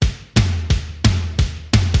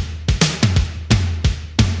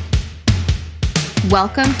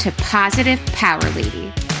Welcome to Positive Power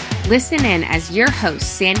Lady. Listen in as your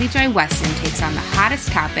host, Sandy Joy Weston, takes on the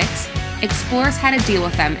hottest topics, explores how to deal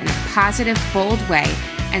with them in a positive, bold way,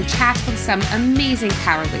 and chats with some amazing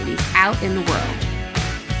power ladies out in the world.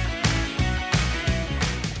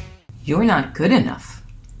 You're not good enough.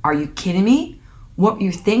 Are you kidding me? What were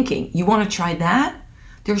you thinking? You want to try that?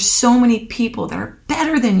 There's so many people that are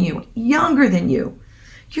better than you, younger than you.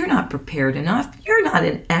 You're not prepared enough. You're not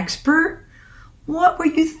an expert. What were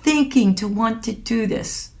you thinking to want to do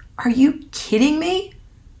this? Are you kidding me?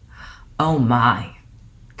 Oh my,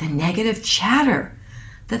 the negative chatter,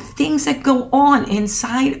 the things that go on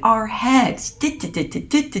inside our heads.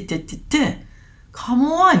 Come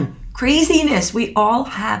on, craziness, we all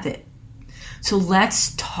have it. So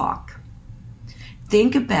let's talk.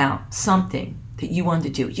 Think about something that you wanted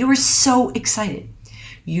to do. You were so excited.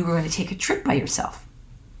 You were going to take a trip by yourself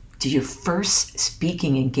to your first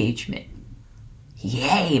speaking engagement.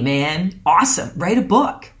 Yay, man. Awesome. Write a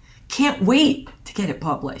book. Can't wait to get it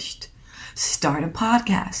published. Start a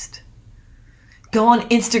podcast. Go on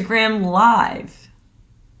Instagram Live.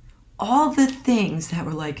 All the things that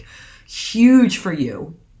were like huge for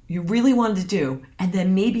you, you really wanted to do, and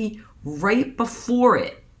then maybe right before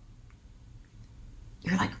it,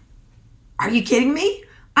 you're like, are you kidding me?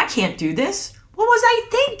 I can't do this. What was I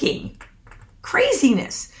thinking?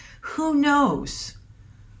 Craziness. Who knows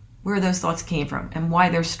where those thoughts came from and why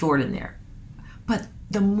they're stored in there. But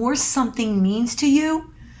the more something means to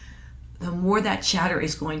you, the more that chatter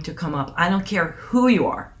is going to come up. I don't care who you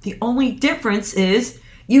are. The only difference is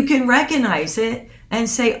you can recognize it and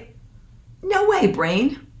say, no way,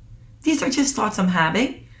 brain. These are just thoughts I'm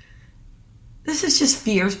having. This is just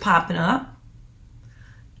fears popping up.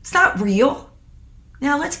 It's not real.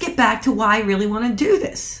 Now let's get back to why I really want to do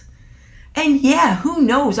this. And yeah, who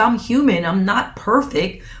knows? I'm human. I'm not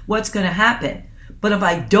perfect. What's going to happen? But if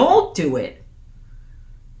I don't do it,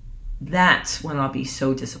 that's when I'll be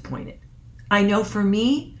so disappointed. I know for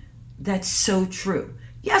me, that's so true.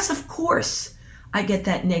 Yes, of course, I get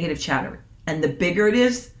that negative chatter. And the bigger it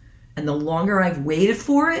is, and the longer I've waited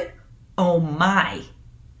for it, oh my.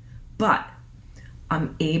 But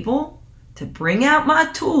I'm able to bring out my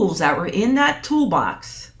tools that were in that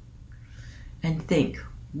toolbox and think,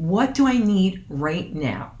 what do I need right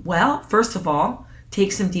now? Well, first of all,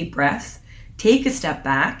 take some deep breaths, take a step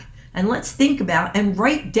back, and let's think about and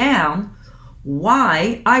write down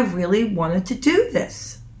why I really wanted to do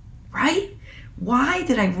this, right? Why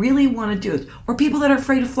did I really want to do it? Or people that are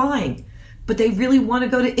afraid of flying, but they really want to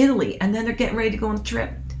go to Italy, and then they're getting ready to go on the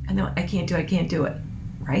trip, and they're like, I can't do it,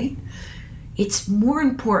 right? It's more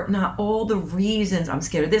important, not all the reasons, I'm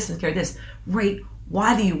scared of this, right?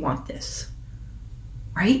 Why do you want this?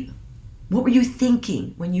 Right? What were you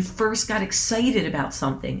thinking when you first got excited about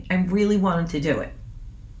something and really wanted to do it?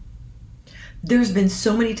 There's been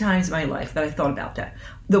so many times in my life that I thought about that.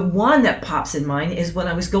 The one that pops in mind is when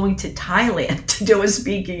I was going to Thailand to do a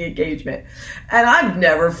speaking engagement. And I've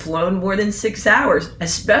never flown more than 6 hours,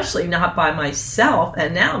 especially not by myself.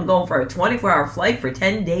 And now I'm going for a 24-hour flight for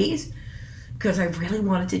 10 days because I really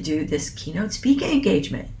wanted to do this keynote speaking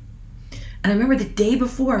engagement. And I remember the day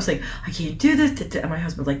before, I was like, I can't do this. And my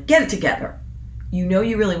husband was like, get it together. You know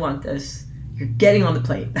you really want this. You're getting on the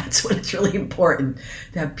plane. That's when it's really important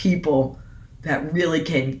to have people that really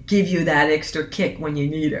can give you that extra kick when you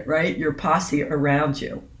need it, right? Your posse around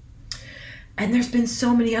you. And there's been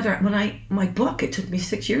so many other, my book, it took me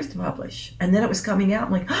 6 years to publish. And then it was coming out.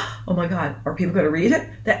 I'm like, oh my God, are people going to read it?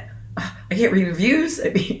 I can't read reviews. I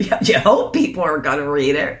mean, you hope people are going to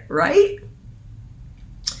read it, right?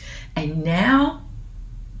 And now,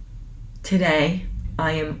 today,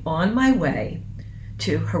 I am on my way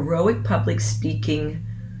to Heroic Public Speaking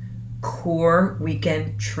Core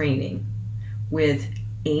Weekend Training with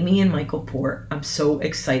Amy and Michael Port. I'm so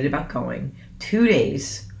excited about going. 2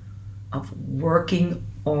 days of working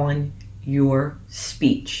on your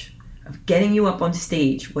speech, of getting you up on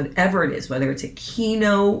stage, whatever it is, whether it's a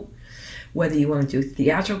keynote, whether you want to do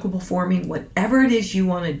theatrical performing, whatever it is you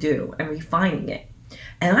want to do, and refining it.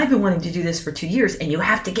 And I've been wanting to do this for 2 years, and you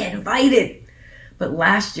have to get invited. But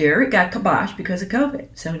last year, it got kibosh because of COVID.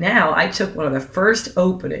 So now I took one of the first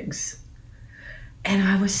openings. And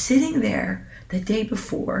I was sitting there the day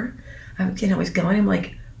before. I was going, I'm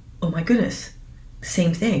like, oh my goodness,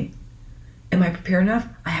 same thing. Am I prepared enough?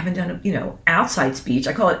 I haven't done, outside speech.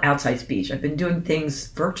 I call it outside speech. I've been doing things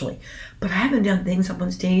virtually. But I haven't done things up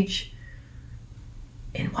on stage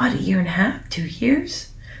in, a year and a half, 2 years?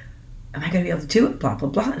 Am I going to be able to do it? Blah, blah,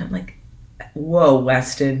 blah. And I'm like, whoa,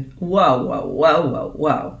 Weston.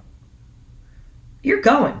 Whoa. You're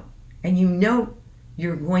going. And you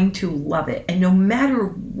You're going to love it. And no matter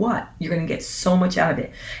what, you're going to get so much out of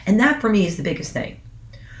it. And that for me is the biggest thing.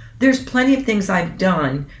 There's plenty of things I've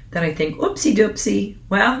done that I think, oopsie doopsie,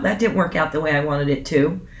 well, that didn't work out the way I wanted it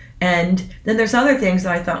to. And then there's other things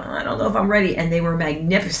that I thought, I don't know if I'm ready. And they were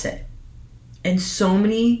magnificent. And so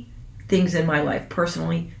many things in my life,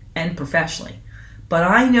 personally and professionally. But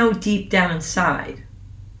I know deep down inside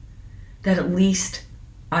that at least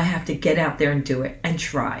I have to get out there and do it and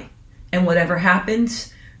try. And whatever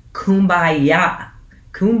happens, kumbaya.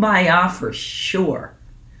 Kumbaya for sure.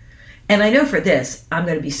 And I know for this, I'm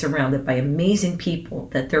going to be surrounded by amazing people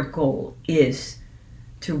that their goal is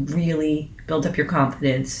to really build up your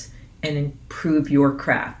confidence and improve your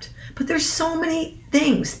craft. But there's so many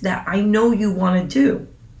things that I know you want to do.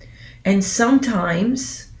 And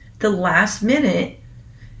sometimes the last minute,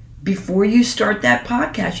 before you start that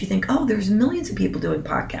podcast, you think, oh, there's millions of people doing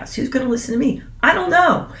podcasts. Who's going to listen to me? I don't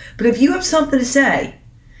know. But if you have something to say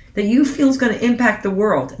that you feel is going to impact the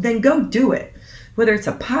world, then go do it. Whether it's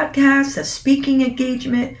a podcast, a speaking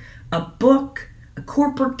engagement, a book, a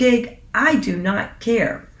corporate gig, I do not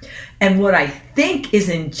care. And what I think is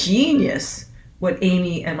ingenious, what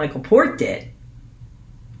Amy and Michael Port did,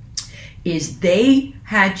 is they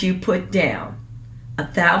had you put down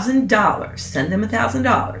 $1,000, send them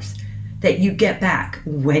 $1,000 that you get back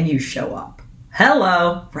when you show up.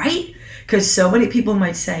 Hello, right? Because so many people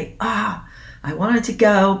might say, I wanted to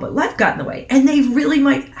go, but life got in the way. And they really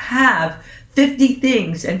might have 50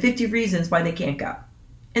 things and 50 reasons why they can't go.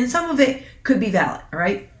 And some of it could be valid, all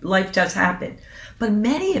right? Life does happen. But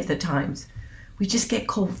many of the times, we just get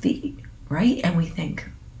cold feet, right? And we think,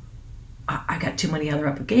 I got too many other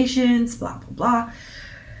obligations, blah, blah, blah.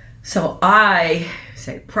 So I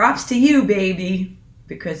say, props to you, baby,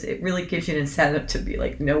 because it really gives you an incentive to be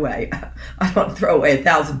like, no way, I don't throw away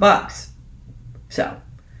 $1,000. So,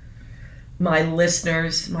 my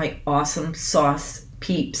listeners, my awesome sauce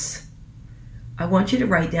peeps, I want you to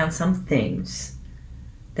write down some things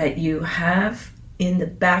that you have in the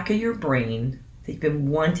back of your brain that you've been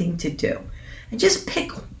wanting to do. And just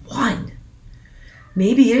pick one.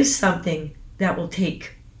 Maybe it is something that will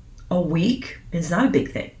take a week. It's not a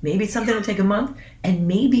big thing. Maybe it's something that will take a month, and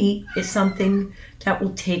maybe it's something that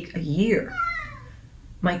will take a year.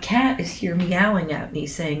 My cat is here meowing at me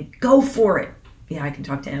saying, go for it. Yeah, I can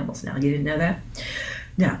talk to animals now. You didn't know that?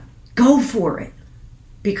 Now, go for it.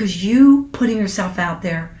 Because you putting yourself out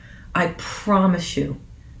there, I promise you,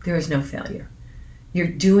 there is no failure. You're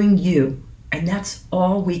doing you, and that's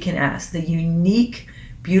all we can ask. The unique,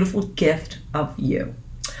 beautiful gift of you.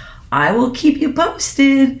 I will keep you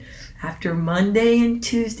posted after Monday and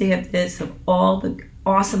Tuesday of this, of all the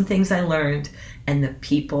awesome things I learned and the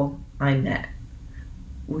people I met.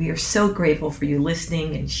 We are so grateful for you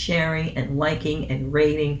listening and sharing and liking and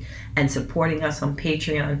rating and supporting us on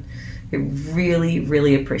Patreon. We really,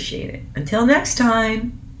 really appreciate it. Until next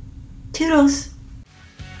time, toodles.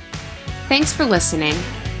 Thanks for listening.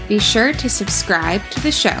 Be sure to subscribe to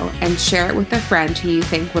the show and share it with a friend who you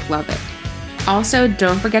think would love it. Also,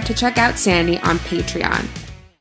 don't forget to check out Sandy on Patreon.